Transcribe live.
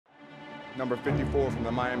number 54 from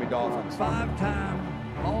the Miami Dolphins. Five-time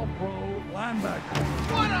All-Pro linebacker.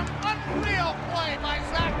 What an unreal play by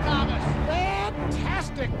Zach Thomas.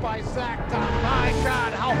 Fantastic by Zach Thomas. My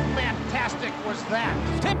God, how fantastic was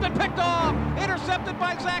that? Tipped and picked off. Intercepted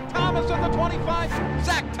by Zach Thomas at the 25.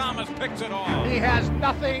 Zach Thomas picks it off. He has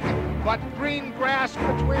nothing but green grass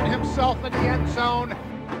between himself and the end zone.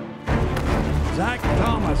 Zach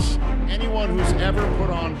Thomas. Anyone who's ever put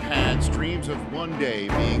on pads dreams of one day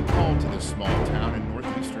being called to this small town in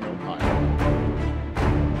northeastern Ohio.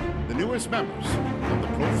 The newest members of the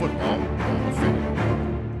Pro Football Hall of Fame.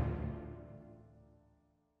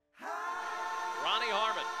 Ronnie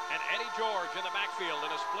Harmon and Eddie George in the backfield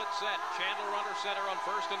in a split set. Chandler under center on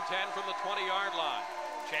 1st and 10 from the 20-yard line.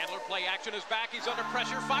 Chandler play action is back. He's under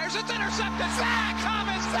pressure. Fires. It's intercepted. Zach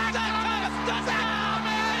Thomas. Zach Thomas does it.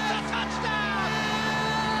 It's a touchdown.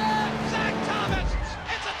 Zach Thomas.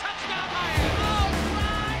 It's a touchdown, Miami. All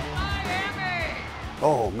right, Miami.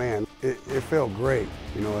 Oh man, it felt great.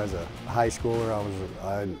 You know, as a high schooler,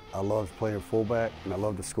 I loved playing fullback and I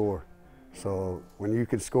loved to score. So when you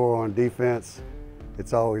can score on defense,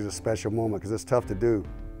 it's always a special moment because it's tough to do.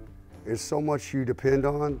 It's so much you depend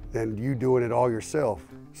on and you doing it all yourself.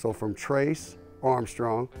 So from Trace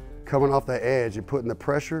Armstrong, coming off the edge and putting the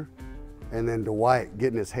pressure, and then Dwight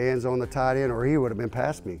getting his hands on the tight end, or he would have been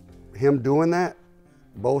past me. Him doing that,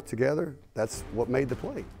 both together, that's what made the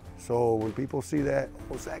play. So when people see that,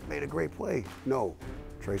 oh, Zach made a great play. No,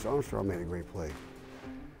 Trace Armstrong made a great play.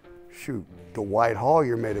 Shoot, Dwight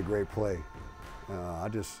Hawyer made a great play. I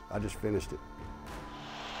just finished it.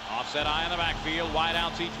 Offset eye in the backfield, wide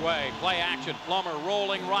outs each way. Play action, Plummer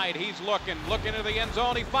rolling right. He's looking into the end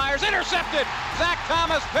zone. He fires, intercepted. Zach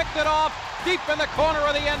Thomas picked it off deep in the corner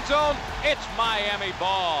of the end zone. It's Miami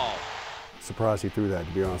ball. Surprised he threw that,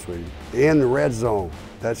 to be honest with you. In the red zone,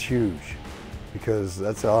 that's huge because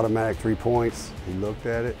that's an automatic 3 points. He looked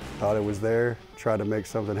at it, thought it was there, tried to make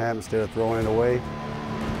something happen instead of throwing it away.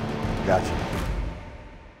 Gotcha.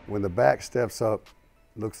 When the back steps up,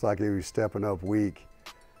 looks like he was stepping up weak.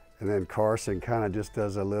 And then Carson kind of just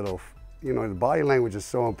does a little, you know, the body language is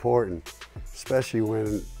so important, especially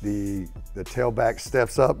when the tailback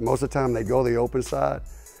steps up. Most of the time they go the open side.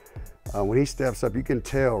 When he steps up, you can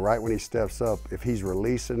tell right when he steps up if he's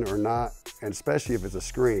releasing or not, and especially if it's a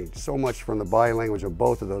screen. So much from the body language of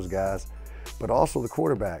both of those guys, but also the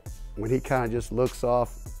quarterback. When he kind of just looks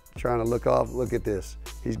off, trying to look off, look at this.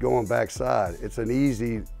 He's going backside. It's an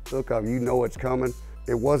easy look off, you know it's coming.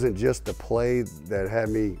 It wasn't just the play that had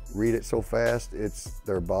me read it so fast, it's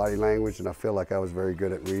their body language, and I feel like I was very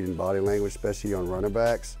good at reading body language, especially on running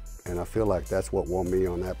backs, and I feel like that's what won me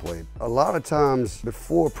on that play. A lot of times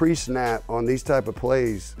before pre-snap on these type of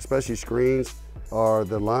plays, especially screens,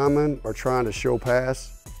 the linemen are trying to show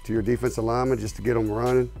pass to your defensive lineman just to get them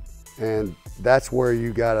running, and that's where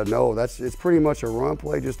you gotta know. It's pretty much a run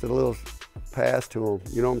play, just a little pass to them,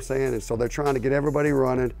 you know what I'm saying? And so they're trying to get everybody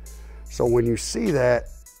running. So when you see that,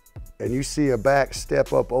 and you see a back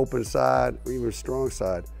step up open side, or even strong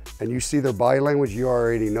side, and you see their body language, you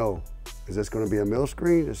already know. Is this gonna be a middle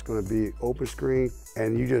screen? It's gonna be open screen,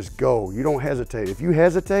 and you just go. You don't hesitate. If you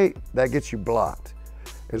hesitate, that gets you blocked.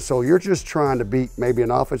 And so you're just trying to beat maybe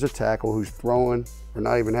an offensive tackle who's throwing, or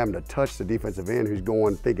not even having to touch the defensive end, who's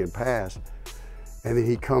going thinking pass, and then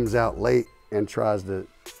he comes out late and tries to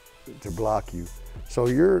block you. So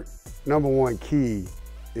your number one key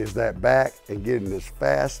is that back and getting this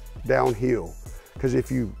fast downhill. Because if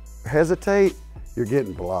you hesitate, you're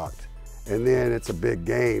getting blocked. And then it's a big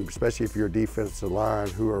game, especially if you're a defensive line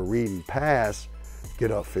who are reading pass,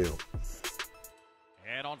 get upfield.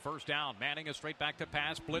 And on 1st down, Manning is straight back to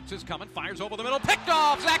pass. Blitz is coming, fires over the middle, picked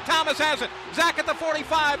off. Zach Thomas has it. Zach at the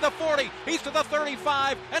 45, the 40, he's to the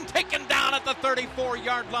 35, and taken down at the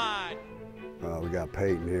 34-yard line. We got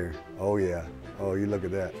Peyton here. Oh yeah, oh you look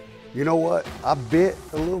at that. You know what? I bit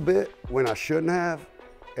a little bit when I shouldn't have,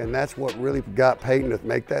 and that's what really got Peyton to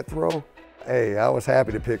make that throw. Hey, I was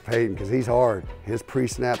happy to pick Peyton because he's hard. His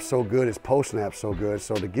pre-snap's so good, his post-snap's so good.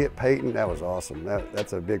 So to get Peyton, that was awesome.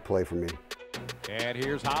 That's a big play for me. And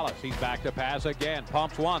here's Hollis. He's back to pass again.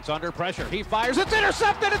 Pumps once, under pressure. He fires. It's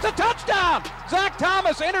intercepted. It's a touchdown. Zach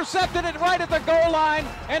Thomas intercepted it right at the goal line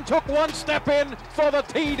and took one step in for the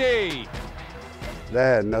TD.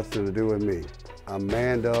 That had nothing to do with me. I'm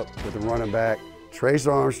manned up with the running back, Trace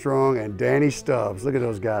Armstrong and Danny Stubbs. Look at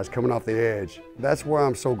those guys coming off the edge. That's where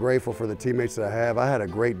I'm so grateful for the teammates that I have. I had a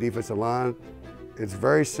great defensive line. It's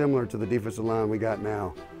very similar to the defensive line we got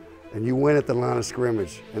now. And you win at the line of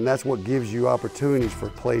scrimmage, and that's what gives you opportunities for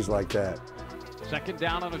plays like that. 2nd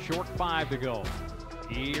down and a short 5 to go.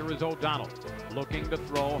 Here is O'Donnell looking to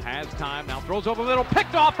throw, has time, now throws over the middle,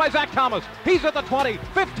 picked off by Zach Thomas. He's at the 20,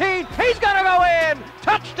 15, he's gonna go in!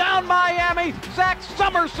 Touchdown Miami! Zach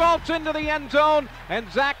somersaults into the end zone,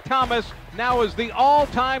 and Zach Thomas now is the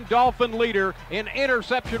all-time Dolphin leader in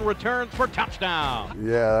interception returns for touchdown.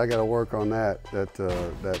 Yeah, I gotta work on that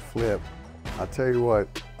flip. I'll tell you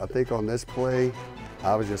what, I think on this play,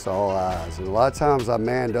 I was just all eyes. And a lot of times I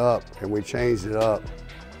manned up and we changed it up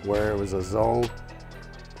where it was a zone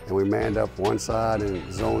and we manned up one side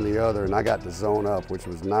and zone the other, and I got the zone up, which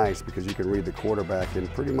was nice because you could read the quarterback,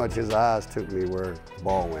 and pretty much his eyes took me where the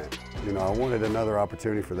ball went. You know, I wanted another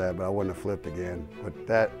opportunity for that, but I wouldn't have flipped again. But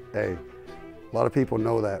that, hey, a lot of people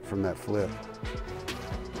know that from that flip.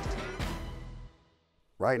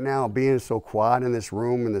 Right now, being so quiet in this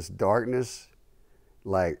room, in this darkness,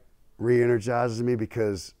 like re-energizes me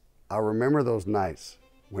because I remember those nights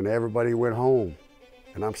when everybody went home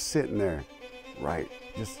and I'm sitting there, right,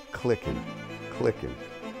 just clicking,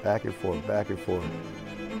 back and forth, back and forth.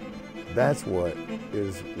 That's what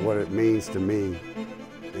it means to me.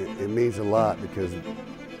 It means a lot because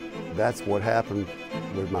that's what happened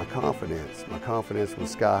with my confidence. My confidence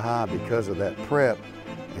was sky high because of that prep,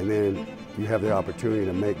 and then you have the opportunity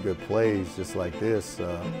to make good plays just like this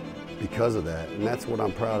because of that, and that's what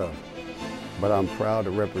I'm proud of. But I'm proud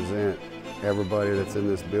to represent everybody that's in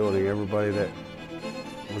this building, everybody that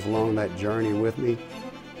was along that journey with me.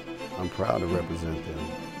 I'm proud to represent them.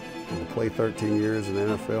 And to play 13 years in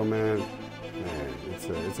the NFL, man,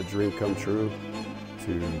 it's a dream come true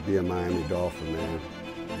to be a Miami Dolphin, man.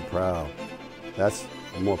 I'm proud. That's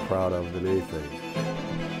what I'm more proud of than anything.